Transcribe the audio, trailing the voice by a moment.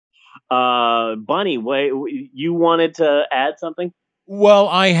Bunny, wait, you wanted to add something? Well,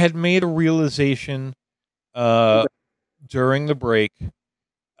 I had made a realization uh, during the break,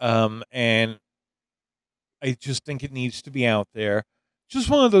 and I just think it needs to be out there. Just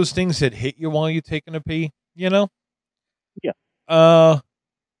one of those things that hit you while you're taking a pee, you know? Yeah. Uh,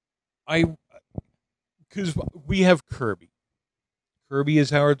 I because we have Kirby. Kirby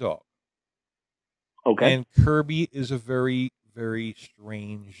is our dog, Okay. and Kirby is a very, very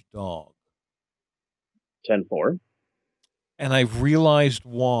strange dog. 10-4. And I've realized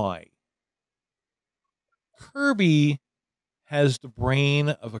why. Kirby has the brain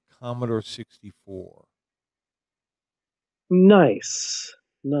of a Commodore 64. Nice.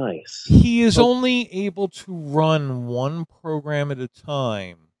 Nice. He is Oh, only able to run one program at a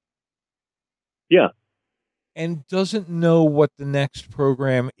time yeah. and doesn't know what the next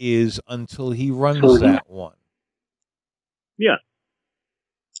program is until he runs Mhm. that one. Yeah.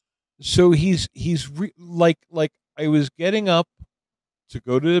 So like I was getting up to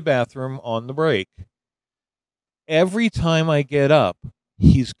go to the bathroom on the break. Every time I get up,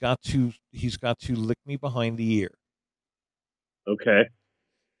 he's got to lick me behind the ear. Okay.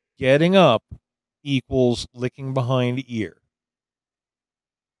 Getting up equals licking behind ear.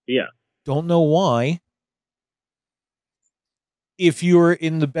 Yeah. Don't know why. If you're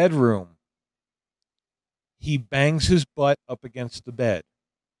in the bedroom, he bangs his butt up against the bed.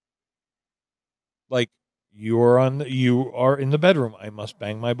 Like you are in the bedroom. I must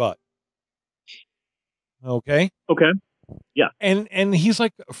bang my butt. Okay? Okay. Yeah. And he's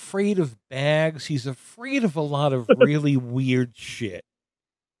like afraid of bags. He's afraid of a lot of really weird shit,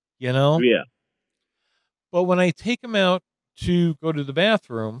 you know? Yeah. But when I take him out to go to the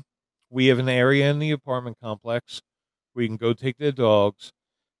bathroom, we have an area in the apartment complex where you can go take the dogs.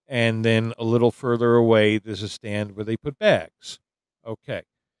 And then a little further away, there's a stand where they put bags. Okay.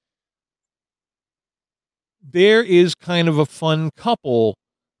 There is kind of a fun couple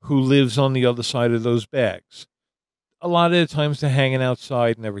who lives on the other side of those bags. A lot of the times they're hanging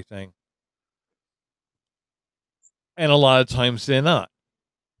outside and everything. And a lot of times they're not.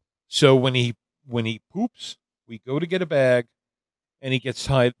 So when he poops, we go to get a bag and he gets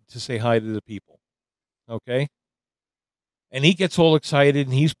hi to say hi to the people. Okay? And he gets all excited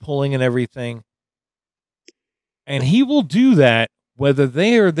and he's pulling and everything. And he will do that whether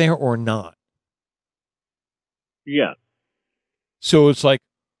they are there or not. Yeah. So it's like,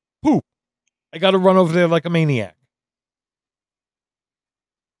 poop. I got to run over there like a maniac.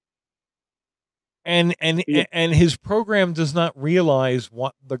 And and Yeah. and his program does not realize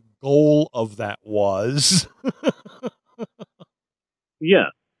what the goal of that was. Yeah.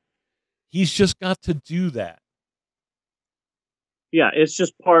 He's just got to do that. Yeah. It's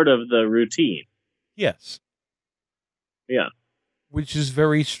just part of the routine. Yes, Yeah. which is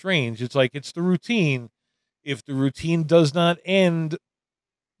very strange. It's like it's the routine. If the routine does not end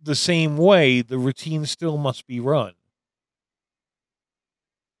the same way, the routine still must be run.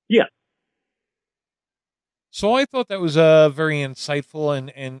 Yeah. So I thought that was very insightful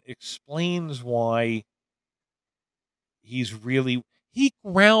and explains why he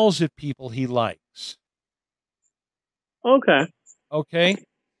growls at people he likes. Okay. Okay?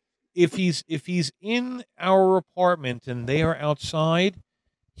 If he's in our apartment and they are outside,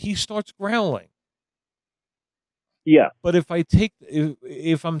 he starts growling. Yeah. But if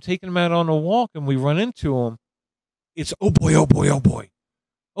I'm taking him out on a walk and we run into him, it's oh boy, oh boy, oh boy.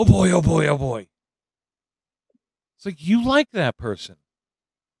 Oh boy, oh boy, oh boy. It's like you like that person.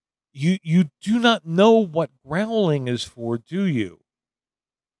 You do not know what growling is for, do you?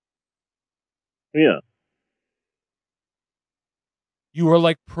 Yeah. You are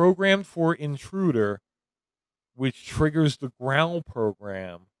like programmed for intruder, which triggers the growl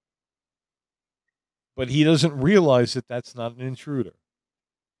program, but he doesn't realize that that's not an intruder.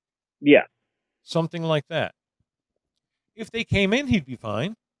 Yeah. Something like that. If they came in, he'd be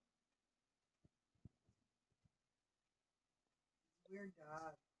fine.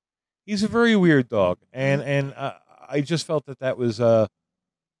 He's a very weird dog, and I just felt that was an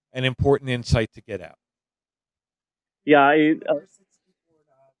important insight to get out. Yeah.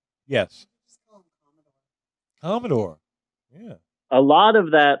 Yes, Commodore. Yeah. A lot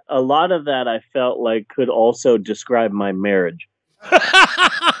of that I felt like could also describe my marriage.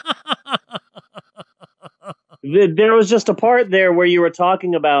 There was just a part there where you were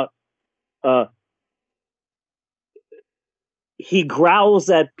talking about uh he growls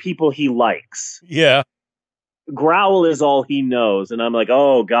at people he likes. Yeah. Growl is all he knows, and I'm like,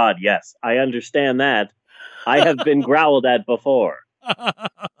 "Oh god, yes. I understand that. I have been growled at before."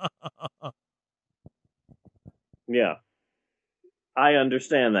 Yeah. I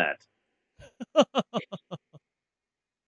understand that.